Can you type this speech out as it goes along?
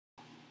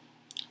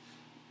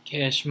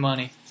Cash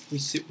money. We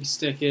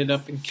stick it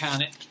up and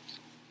count it.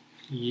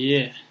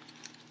 Yeah.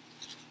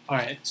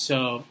 Alright,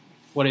 so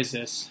what is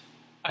this?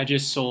 I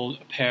just sold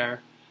a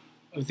pair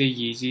of the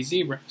Yeezy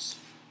Zebras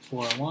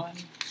for 1,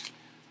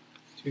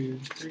 2,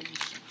 3.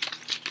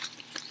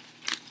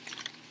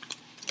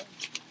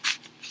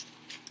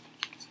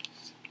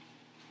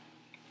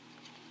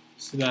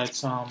 So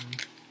that's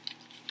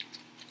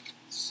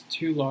it's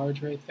too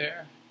large right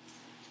there.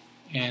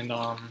 And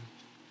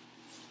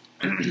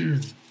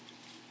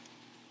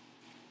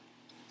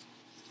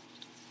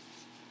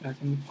back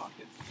in the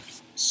pocket.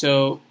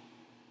 So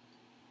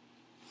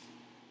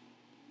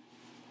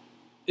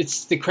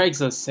it's the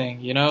Craigslist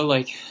thing, you know,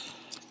 like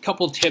a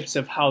couple tips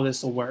of how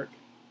this will work.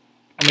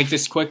 I'll make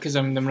this quick because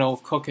I'm in the middle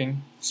of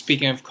cooking.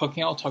 Speaking of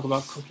cooking, I'll talk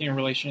about cooking in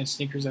relation to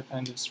sneakers at the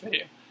end of this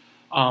video.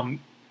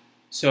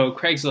 So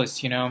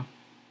Craigslist, you know,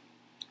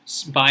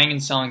 buying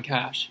and selling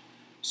cash.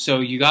 So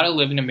you got to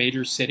live in a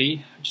major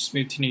city. I just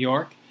moved to New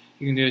York.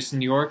 You can do this in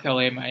New York,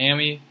 LA,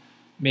 Miami,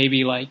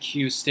 maybe like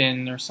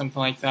Houston or something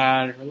like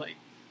that, or like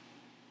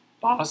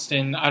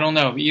Boston. I don't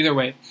know. Either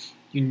way,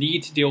 you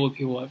need to deal with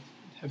people that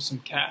have some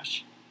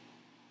cash.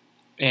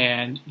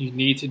 And you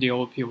need to deal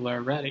with people that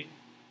are ready,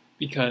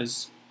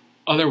 because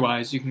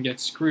otherwise you can get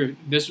screwed.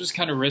 This was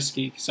kind of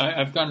risky because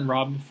I've gotten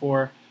robbed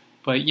before,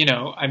 but you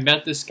know, I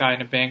met this guy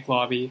in a bank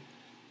lobby,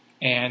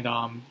 and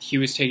he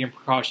was taking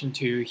precaution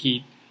too.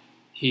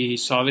 He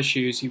saw the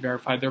shoes, he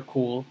verified they're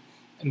cool,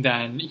 and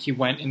then he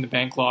went in the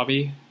bank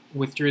lobby,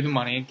 withdrew the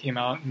money, and came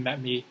out and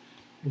met me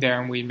there,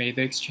 and we made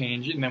the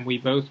exchange, and then we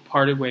both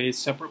parted ways,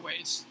 separate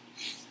ways.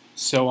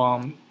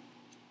 So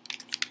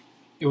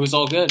it was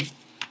all good.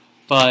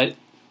 But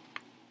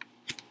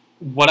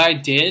what I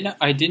did,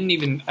 I didn't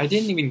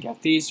even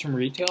get these from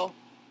retail,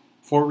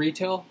 for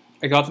retail.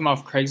 I got them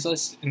off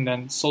Craigslist and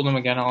then sold them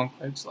again on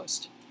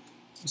Craigslist.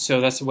 So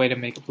that's a way to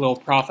make a little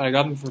profit. I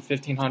got them for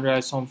 $1,500.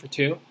 I sold them for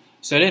 $2,000.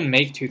 So I didn't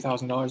make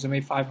 $2,000. I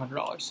made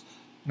 $500.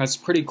 That's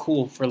pretty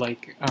cool for,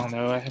 like, I don't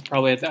know, I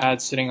probably had the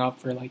ad sitting up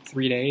for like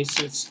 3 days.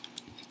 So it's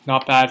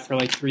not bad for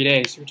like 3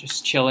 days. You're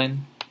just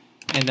chilling,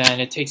 and then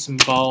it takes some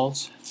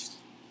balls.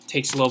 It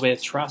takes a little bit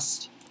of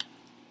trust.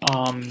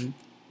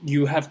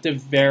 You have to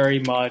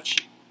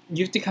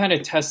kind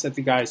of test that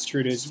the guy's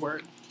true to his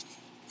word.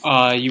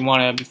 You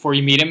want to, before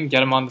you meet him,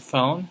 get him on the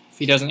phone. If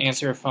he doesn't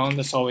answer a phone,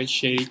 that's always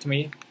shady to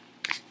me.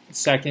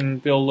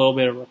 Second, build a little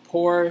bit of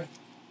rapport.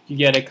 You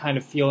get a kind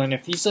of feeling.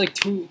 If he's like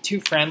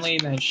too friendly,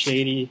 then it's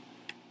shady.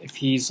 If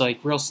he's like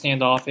real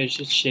standoffish,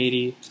 it's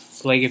shady.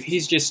 But like if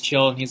he's just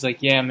chill and he's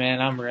like, yeah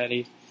man, I'm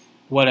ready,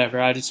 whatever,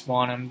 I just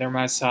want them, they're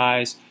my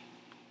size.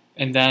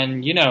 And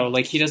then, you know,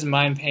 like he doesn't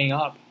mind paying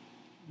up,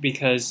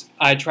 because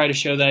I try to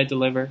show that I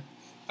deliver.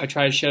 I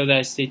try to show that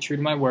I stay true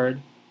to my word,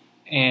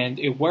 and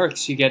it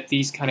works. You get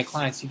these kind of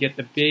clients. You get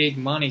the big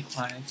money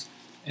clients,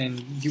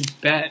 and you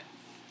bet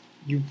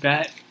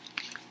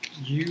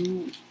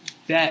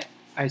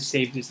I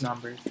saved his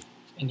number,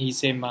 and he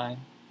saved mine.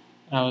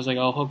 And I was like,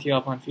 I'll hook you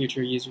up on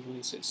future Yeezy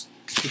releases,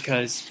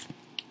 because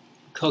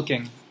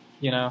cooking,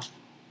 you know,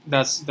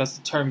 that's the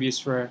term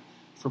used for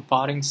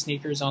botting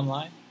sneakers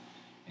online,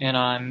 and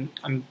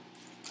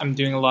I'm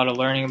doing a lot of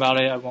learning about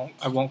it.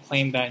 I won't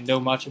claim that I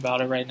know much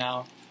about it right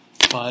now,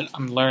 but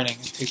I'm learning.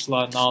 It takes a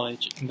lot of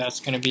knowledge, and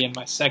that's going to be in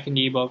my second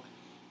ebook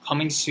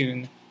coming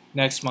soon,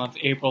 next month,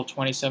 April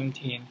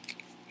 2017.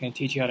 I'm going to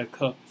teach you how to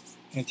cook.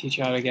 I'm going to teach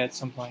you how to get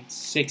something like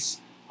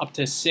up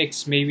to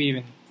six, maybe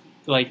even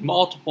like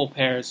multiple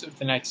pairs of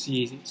the next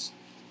Yeezys.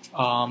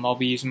 I'll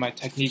be using my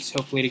techniques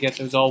hopefully to get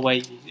those all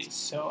white Yeezys.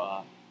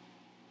 So,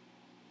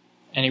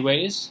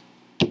 anyways,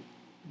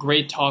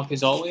 great talk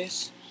as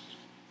always.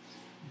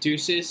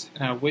 Deuces,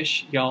 and I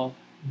wish y'all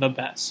the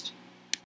best.